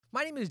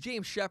My name is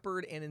James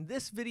Shepard, and in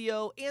this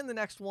video and the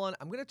next one,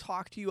 I'm going to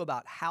talk to you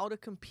about how to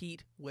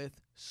compete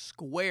with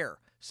Square.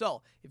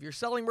 So, if you're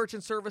selling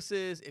merchant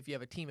services, if you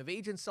have a team of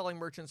agents selling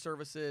merchant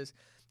services,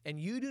 and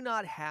you do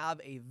not have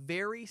a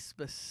very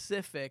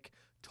specific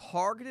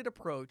targeted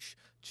approach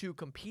to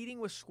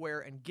competing with Square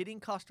and getting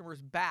customers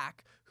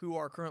back who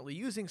are currently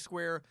using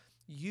Square,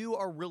 you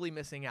are really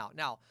missing out.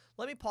 Now,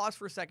 let me pause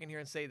for a second here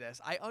and say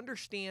this. I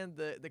understand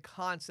the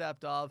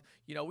concept of,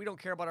 we don't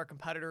care about our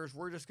competitors.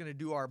 We're just going to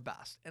do our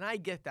best. And I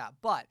get that.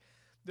 But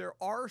there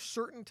are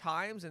certain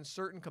times and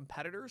certain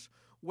competitors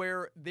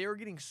where they're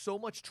getting so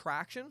much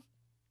traction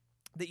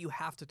that you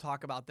have to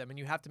talk about them and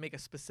you have to make a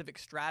specific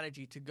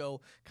strategy to go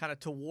kind of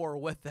to war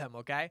with them,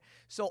 okay?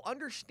 So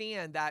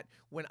understand that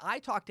when I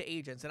talk to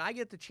agents and I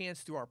get the chance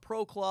through our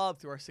Pro Club,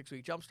 through our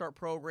 6-week Jumpstart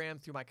program,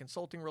 through my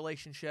consulting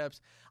relationships,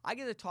 I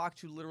get to talk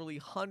to literally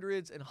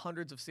hundreds and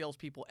hundreds of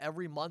salespeople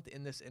every month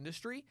in this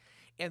industry.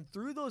 And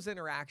through those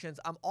interactions,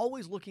 I'm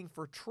always looking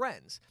for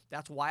trends.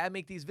 That's why I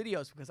make these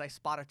videos, because I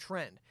spot a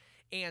trend.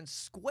 And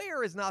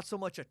Square is not so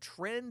much a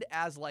trend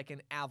as like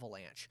an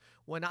avalanche.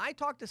 When I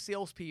talk to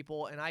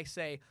salespeople and I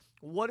say,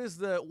 what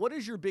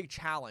is your big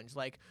challenge?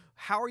 Like,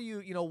 how are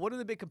you, what are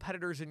the big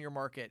competitors in your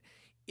market?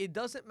 It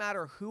doesn't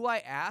matter who I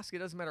ask. It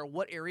doesn't matter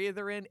what area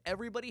they're in.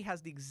 Everybody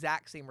has the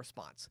exact same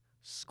response.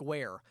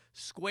 Square.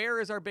 Square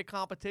is our big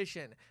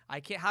competition.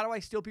 How do I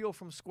steal people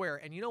from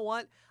Square? And you know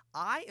what?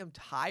 I am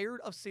tired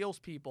of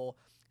salespeople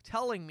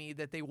telling me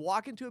that they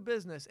walk into a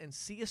business and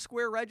see a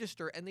Square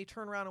register and they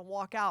turn around and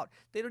walk out.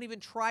 They don't even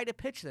try to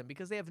pitch them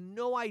because they have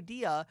no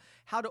idea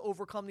how to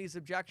overcome these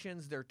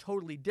objections. They're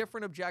totally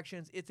different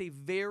objections. It's a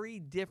very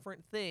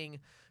different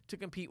thing to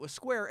compete with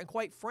Square. And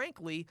quite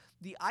frankly,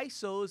 the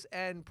ISOs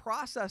and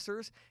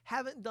processors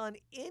haven't done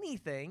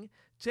anything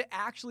to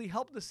actually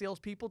help the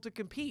salespeople to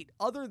compete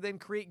other than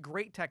create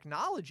great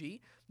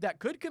technology that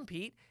could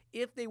compete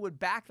if they would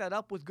back that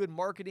up with good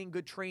marketing,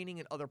 good training,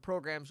 and other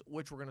programs,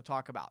 which we're going to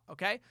talk about,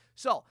 okay?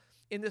 So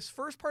in this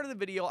first part of the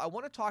video, I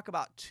want to talk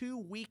about two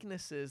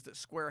weaknesses that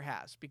Square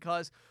has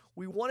because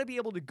we want to be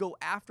able to go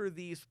after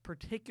these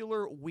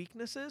particular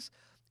weaknesses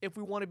if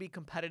we want to be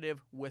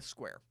competitive with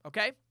Square,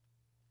 okay?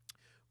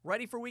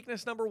 Ready for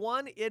weakness number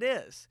one? It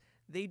is.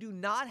 They do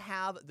not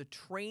have the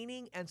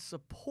training and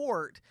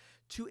support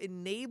to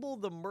enable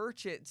the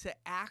merchant to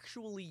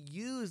actually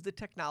use the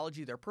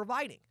technology they're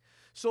providing.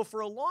 So for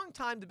a long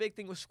time, the big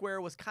thing with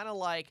Square was kind of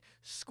like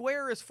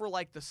Square is for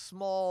like the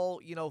small,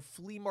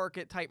 flea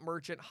market type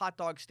merchant, hot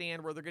dog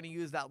stand where they're going to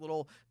use that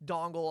little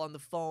dongle on the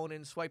phone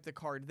and swipe the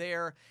card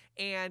there.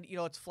 And,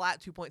 it's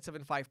flat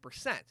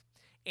 2.75%.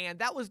 And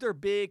that was their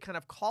big kind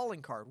of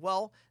calling card.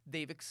 Well,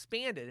 they've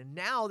expanded and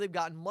now they've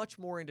gotten much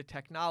more into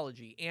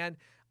technology. And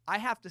I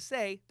have to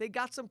say, they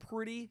got some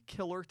pretty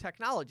killer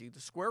technology.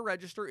 The Square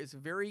Register is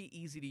very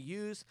easy to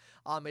use.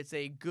 It's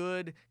a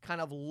good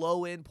kind of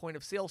low-end point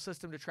of sale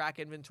system to track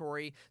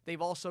inventory.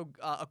 They've also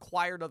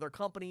acquired other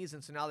companies,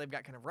 and so now they've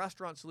got kind of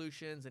restaurant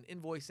solutions and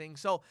invoicing.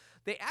 So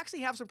they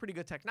actually have some pretty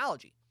good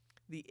technology.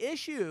 The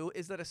issue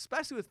is that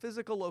especially with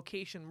physical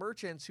location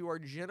merchants who are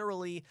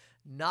generally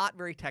not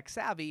very tech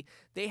savvy,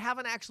 they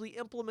haven't actually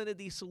implemented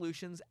these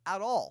solutions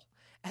at all.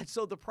 And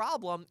so the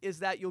problem is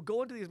that you'll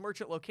go into these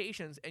merchant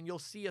locations and you'll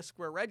see a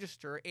Square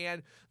register.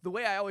 And the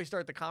way I always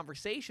start the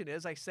conversation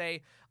is I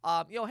say,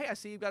 hey, I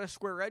see you've got a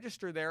Square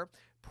register there.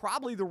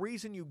 Probably the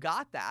reason you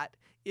got that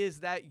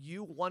is that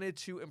you wanted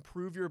to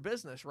improve your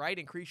business, right?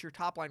 Increase your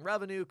top line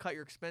revenue, cut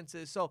your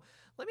expenses. So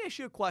let me ask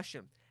you a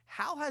question.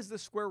 How has the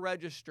Square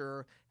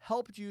Register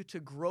helped you to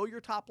grow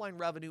your top line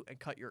revenue and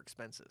cut your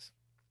expenses?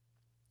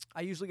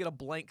 I usually get a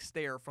blank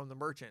stare from the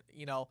merchant,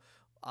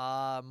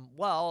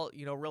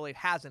 really it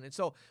hasn't. And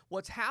so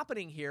what's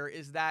happening here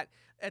is that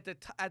at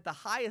the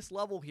highest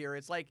level here,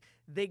 it's like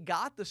they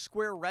got the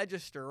Square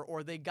Register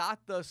or they got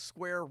the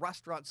Square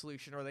restaurant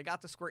solution or they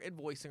got the Square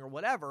invoicing or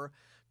whatever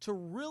to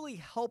really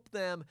help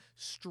them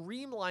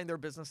streamline their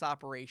business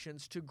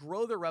operations, to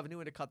grow their revenue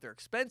and to cut their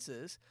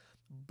expenses.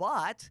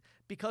 But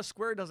because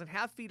Square doesn't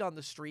have feet on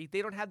the street,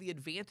 they don't have the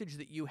advantage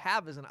that you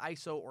have as an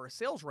ISO or a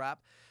sales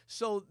rep.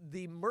 So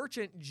the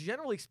merchant,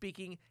 generally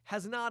speaking,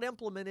 has not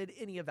implemented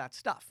any of that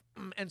stuff.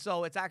 And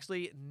so it's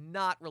actually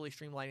not really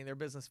streamlining their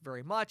business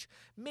very much,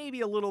 maybe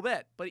a little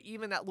bit, but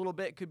even that little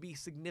bit could be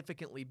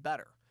significantly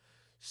better.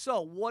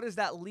 So what does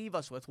that leave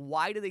us with?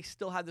 Why do they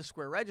still have the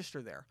Square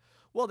Register there?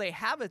 Well, they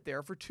have it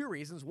there for two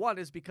reasons. One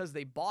is because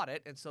they bought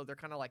it, and so they're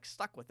kind of like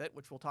stuck with it,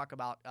 which we'll talk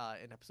about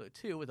in episode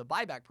 2 with a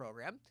buyback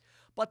program.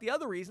 But the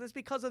other reason is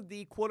because of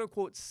the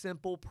quote-unquote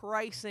simple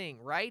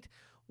pricing, right?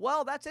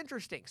 Well, that's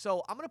interesting.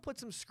 So I'm going to put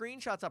some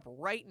screenshots up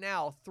right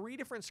now, 3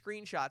 different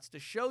screenshots to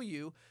show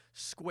you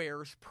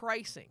Square's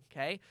pricing,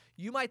 okay?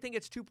 You might think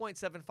it's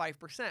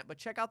 2.75%, but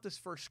check out this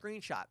first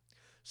screenshot.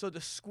 So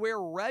the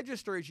Square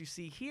Register, as you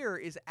see here,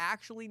 is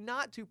actually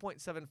not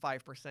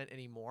 2.75%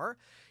 anymore.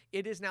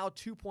 It is now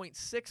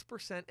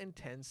 2.6% and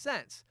 10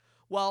 cents.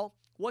 Well,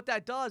 what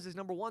that does is,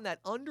 number one, that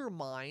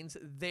undermines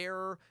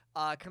their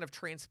kind of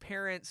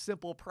transparent,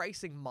 simple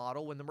pricing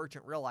model when the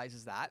merchant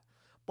realizes that.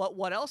 But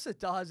what else it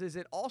does is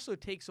it also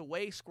takes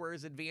away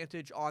Square's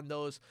advantage on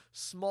those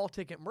small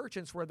ticket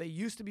merchants where they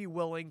used to be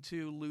willing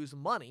to lose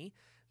money.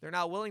 They're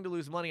not willing to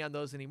lose money on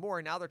those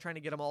anymore. Now they're trying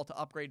to get them all to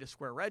upgrade to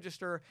Square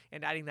Register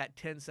and adding that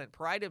 10-cent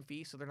per item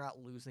fee so they're not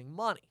losing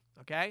money,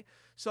 okay?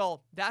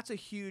 So that's a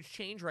huge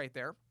change right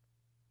there.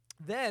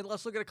 Then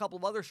let's look at a couple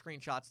of other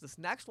screenshots. This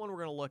next one we're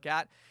going to look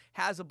at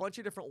has a bunch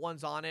of different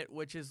ones on it,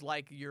 which is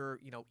like your,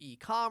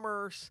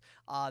 e-commerce,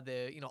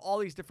 all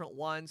these different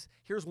ones.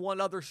 Here's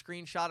one other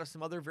screenshot of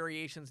some other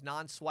variations,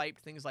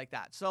 non-swiped, things like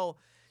that. So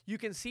you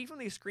can see from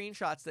these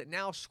screenshots that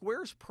now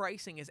Square's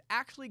pricing has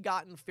actually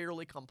gotten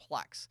fairly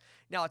complex.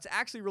 Now, it's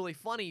actually really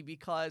funny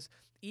because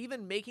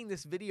even making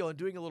this video and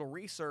doing a little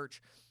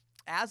research,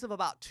 as of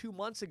about 2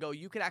 months ago,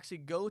 you could actually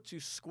go to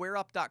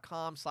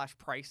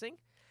squareup.com/pricing,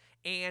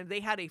 and they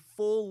had a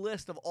full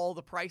list of all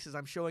the prices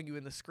I'm showing you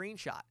in the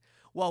screenshot.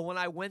 Well, when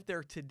I went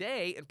there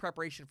today in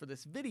preparation for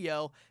this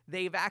video,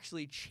 they've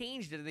actually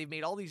changed it, and they've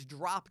made all these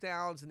drop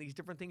downs and these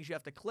different things you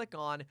have to click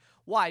on.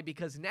 Why?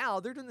 Because now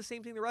they're doing the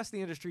same thing the rest of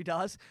the industry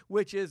does,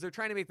 which is they're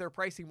trying to make their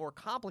pricing more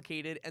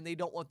complicated, and they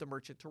don't want the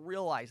merchant to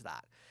realize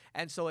that.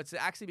 And so it's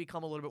actually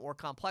become a little bit more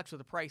complex with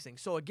the pricing.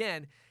 So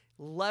again,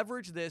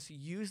 leverage this,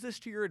 use this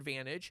to your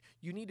advantage.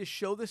 You need to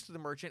show this to the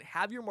merchant,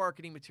 have your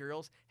marketing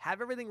materials,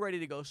 have everything ready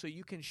to go so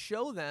you can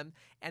show them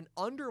and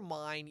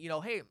undermine,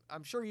 hey,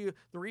 I'm sure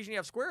the reason you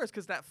have Square is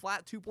because that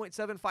flat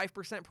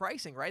 2.75%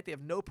 pricing, right? They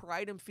have no per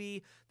item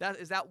fee.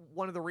 Is that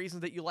one of the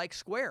reasons that you like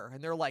Square?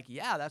 And they're like,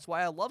 yeah, that's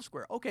why I love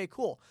Square. Okay,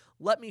 cool.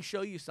 Let me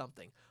show you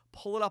something.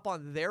 Pull it up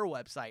on their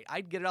website.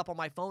 I'd get it up on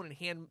my phone and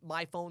hand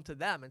my phone to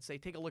them and say,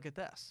 take a look at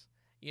this.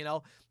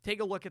 Take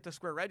a look at the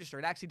Square Register.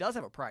 It actually does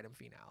have a per item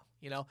fee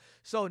now,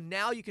 So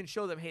now you can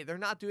show them, hey, they're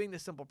not doing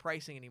this simple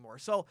pricing anymore.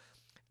 So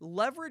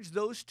leverage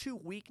those two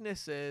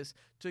weaknesses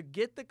to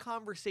get the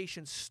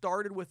conversation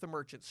started with the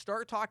merchant.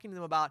 Start talking to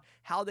them about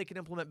how they can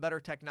implement better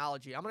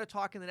technology. I'm going to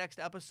talk in the next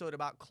episode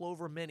about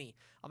Clover Mini.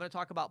 I'm going to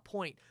talk about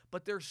Point.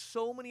 But there's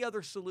so many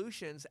other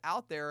solutions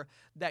out there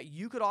that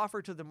you could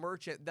offer to the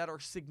merchant that are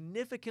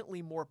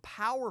significantly more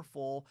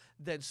powerful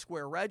than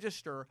Square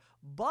Register.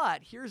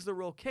 But here's the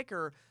real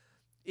kicker.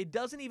 It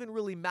doesn't even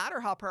really matter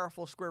how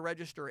powerful Square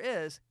Register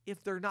is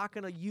if they're not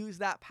going to use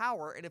that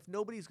power and if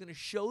nobody's going to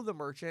show the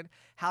merchant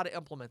how to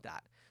implement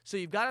that. So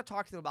you've got to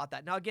talk to them about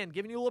that. Now, again,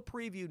 giving you a little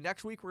preview,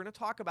 next week we're going to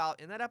talk about,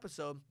 in that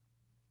episode,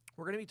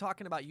 we're going to be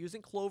talking about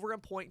using Clover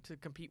and Point to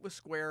compete with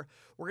Square.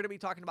 We're going to be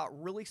talking about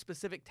really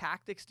specific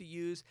tactics to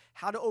use,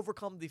 how to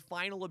overcome the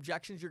final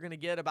objections you're going to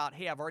get about,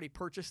 hey, I've already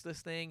purchased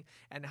this thing,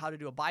 and how to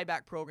do a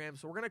buyback program.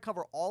 So we're going to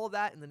cover all of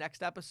that in the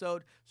next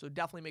episode. So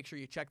definitely make sure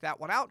you check that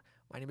one out.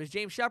 My name is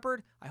James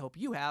Shepard. I hope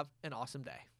you have an awesome day.